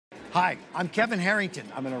Hi, I'm Kevin Harrington.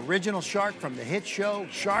 I'm an original shark from the hit show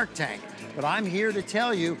Shark Tank. But I'm here to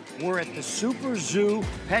tell you we're at the Super Zoo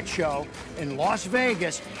Pet Show in Las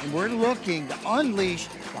Vegas, and we're looking to unleash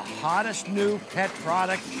the hottest new pet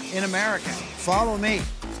product in America. Follow me.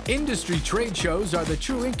 Industry trade shows are the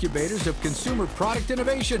true incubators of consumer product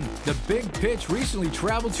innovation. The Big Pitch recently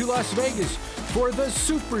traveled to Las Vegas for the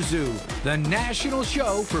Super Zoo, the national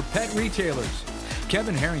show for pet retailers.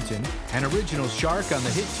 Kevin Harrington, an original shark on the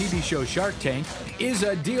hit TV show Shark Tank, is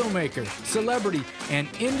a deal maker, celebrity, and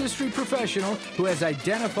industry professional who has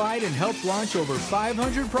identified and helped launch over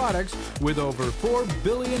 500 products with over $4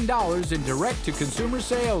 billion in direct-to-consumer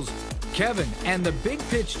sales. Kevin and the Big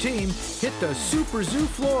Pitch team hit the Super Zoo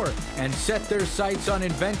floor and set their sights on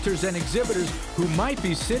inventors and exhibitors who might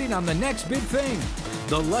be sitting on the next big thing.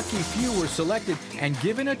 The lucky few were selected and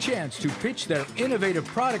given a chance to pitch their innovative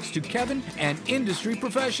products to Kevin and industry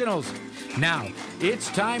professionals. Now, it's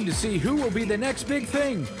time to see who will be the next big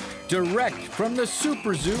thing. Direct from the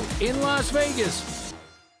Super Zoo in Las Vegas.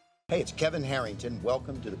 Hey, it's Kevin Harrington.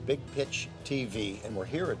 Welcome to the Big Pitch TV, and we're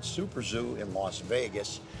here at Super Zoo in Las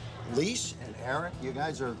Vegas. Lise and Eric, you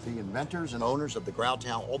guys are the inventors and owners of the Growl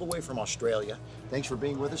towel all the way from Australia. Thanks for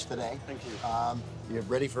being with us today. Thank you. You're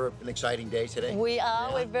ready for an exciting day today? We are.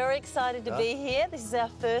 Yeah. We're very excited to be here. This is our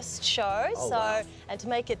first show, wow. And to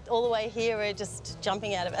make it all the way here, we're just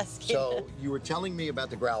jumping out of our skin. So you were telling me about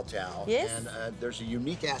the Growl towel, yes. And there's a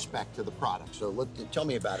unique aspect to the product. So tell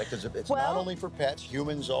me about it, because it's not only for pets,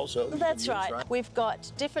 humans also. That's right. We've got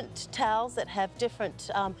different towels that have different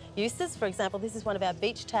uses. For example, this is one of our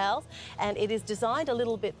beach towels, and it is designed a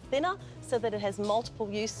little bit thinner so that it has multiple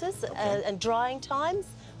uses and drying times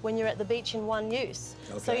when you're at the beach in one use.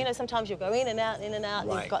 Okay. So, you know, sometimes you'll go in and out, and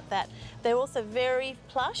you've got that. They're also very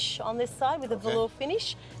plush on this side with a velour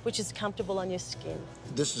finish, which is comfortable on your skin.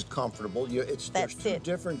 This is comfortable. There's two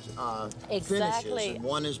different finishes, and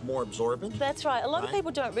one is more absorbent. That's right. A lot of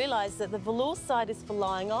people don't realise that the velour side is for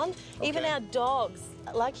lying on. Even our dogs,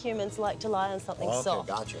 like humans, like to lie on something soft.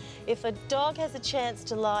 Gotcha. If a dog has a chance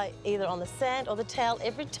to lie either on the sand or the towel,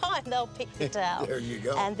 every time they'll pick the towel. There you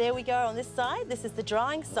go. And there we go on this side. This is the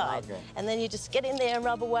drying side. Okay. And then you just get in there and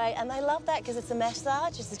rub away, and they love that because it's a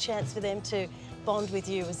massage. It's a chance for them to bond with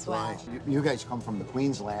you as well. Right. You guys come from the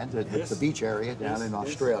Queensland, the beach area down in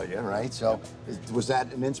Australia, right? So was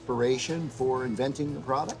that an inspiration for inventing the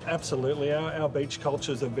product? Absolutely. Our beach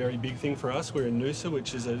culture is a very big thing for us. We're in Noosa,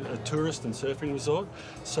 which is a tourist and surfing resort.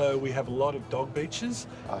 So we have a lot of dog beaches,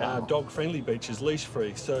 dog-friendly beaches,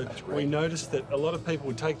 leash-free. So we noticed that a lot of people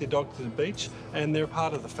would take their dog to the beach, and they're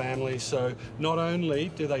part of the family. So not only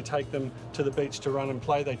do they take them to the beach to run and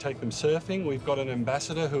play, they take them surfing. We've got an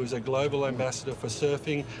ambassador who is a global ambassador for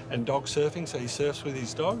surfing and dog surfing, so he surfs with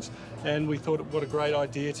his dogs, and we thought what a great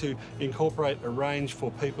idea to incorporate a range for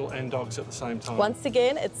people and dogs at the same time. Once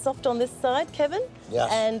again, it's soft on this side, Kevin,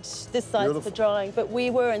 and this side's for drying, but we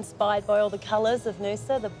were inspired by all the colours of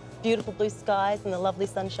Noosa, the beautiful blue skies and the lovely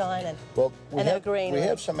sunshine and our green. We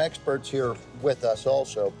have some experts here with us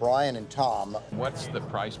also, Brian and Tom. What's the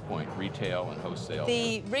price point, retail and wholesale?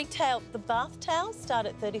 The retail, the bath towels start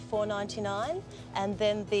at $34.99, and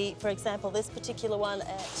then for example, this particular one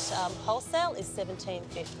at wholesale is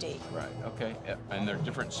 $17.50. Right, okay. And there are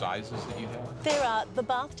different sizes that you have? There are. The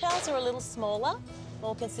bath towels are a little smaller,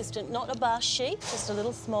 more consistent, not a bath sheet, just a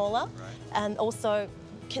little smaller, and also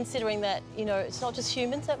considering that, you know, it's not just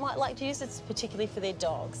humans that might like to use it, it's particularly for their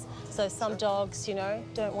dogs. So some dogs, you know,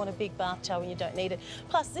 don't want a big bath towel when you don't need it.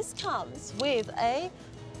 Plus, this comes with a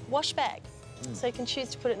wash bag. So you can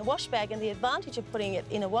choose to put it in a wash bag, and the advantage of putting it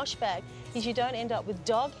in a wash bag is you don't end up with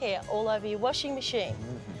dog hair all over your washing machine.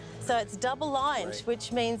 So it's double-lined,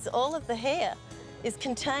 which means all of the hair is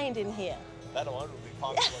contained in here. That alone would be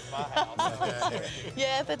popular in my house.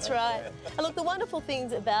 Yeah, that's right. And look, the wonderful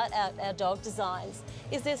things about our dog designs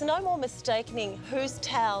is there's no more mistaking whose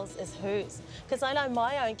towels is whose. Because I know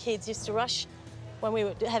my own kids used to rush when we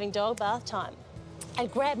were having dog bath time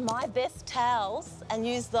and grab my best towels and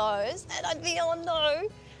use those, and I'd be, oh no.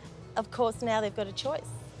 Of course, now they've got a choice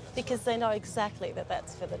because they know exactly that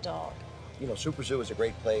that's for the dog. You know, Super Zoo is a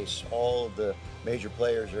great place. All of the major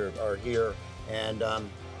players are here, and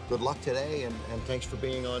good luck today, and thanks for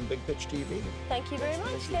being on Big Pitch TV. Thank you very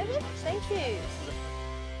much, Kevin. Thank you.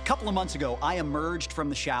 A couple of months ago, I emerged from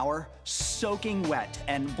the shower, soaking wet,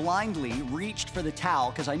 and blindly reached for the towel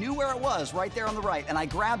because I knew where it was, right there on the right, and I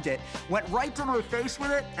grabbed it, went right to my face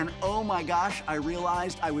with it, and oh my gosh, I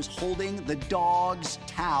realized I was holding the dog's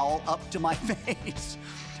towel up to my face.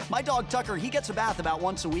 My dog Tucker, he gets a bath about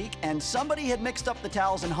once a week, and somebody had mixed up the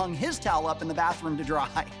towels and hung his towel up in the bathroom to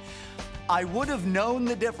dry. I would have known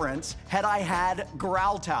the difference had I had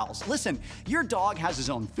Growl towels. Listen, your dog has his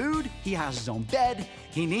own food, he has his own bed,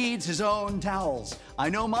 he needs his own towels. I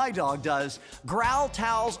know my dog does. Growl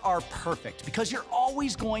towels are perfect because you're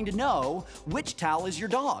always going to know which towel is your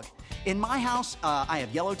dog. In my house, I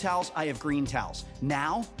have yellow towels, I have green towels.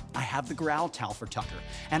 Now, I have the Growl towel for Tucker.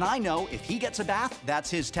 And I know if he gets a bath, that's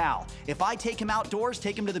his towel. If I take him outdoors,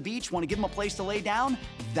 take him to the beach, want to give him a place to lay down,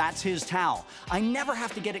 that's his towel. I never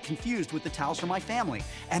have to get it confused with the towels for my family.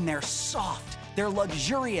 And they're soft. They're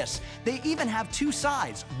luxurious. They even have two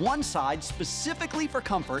sides. One side specifically for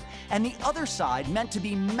comfort, and the other side meant to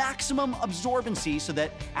be maximum absorbency so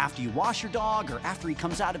that after you wash your dog, or after he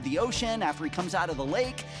comes out of the ocean, after he comes out of the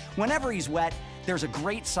lake, whenever he's wet, there's a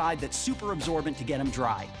great side that's super absorbent to get him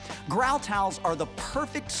dry. Growl towels are the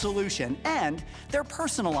perfect solution, and they're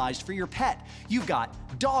personalized for your pet. You've got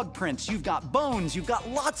dog prints, you've got bones, you've got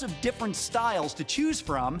lots of different styles to choose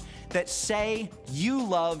from that say you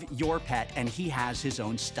love your pet and he has his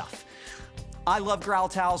own stuff. I love Growl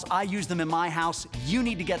towels. I use them in my house. You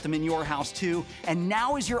need to get them in your house too. And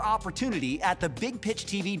now is your opportunity at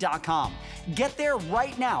thebigpitchtv.com. Get there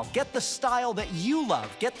right now. Get the style that you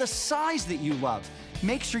love. Get the size that you love.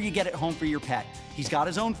 Make sure you get it home for your pet. He's got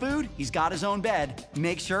his own food. He's got his own bed.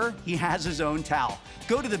 Make sure he has his own towel.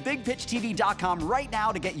 Go to thebigpitchtv.com right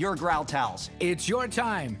now to get your Growl towels. It's your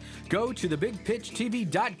time. Go to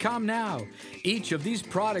thebigpitchtv.com now. Each of these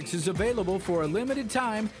products is available for a limited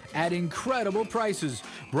time at incredible prices.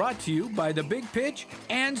 Brought to you by The Big Pitch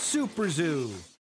and Super Zoo.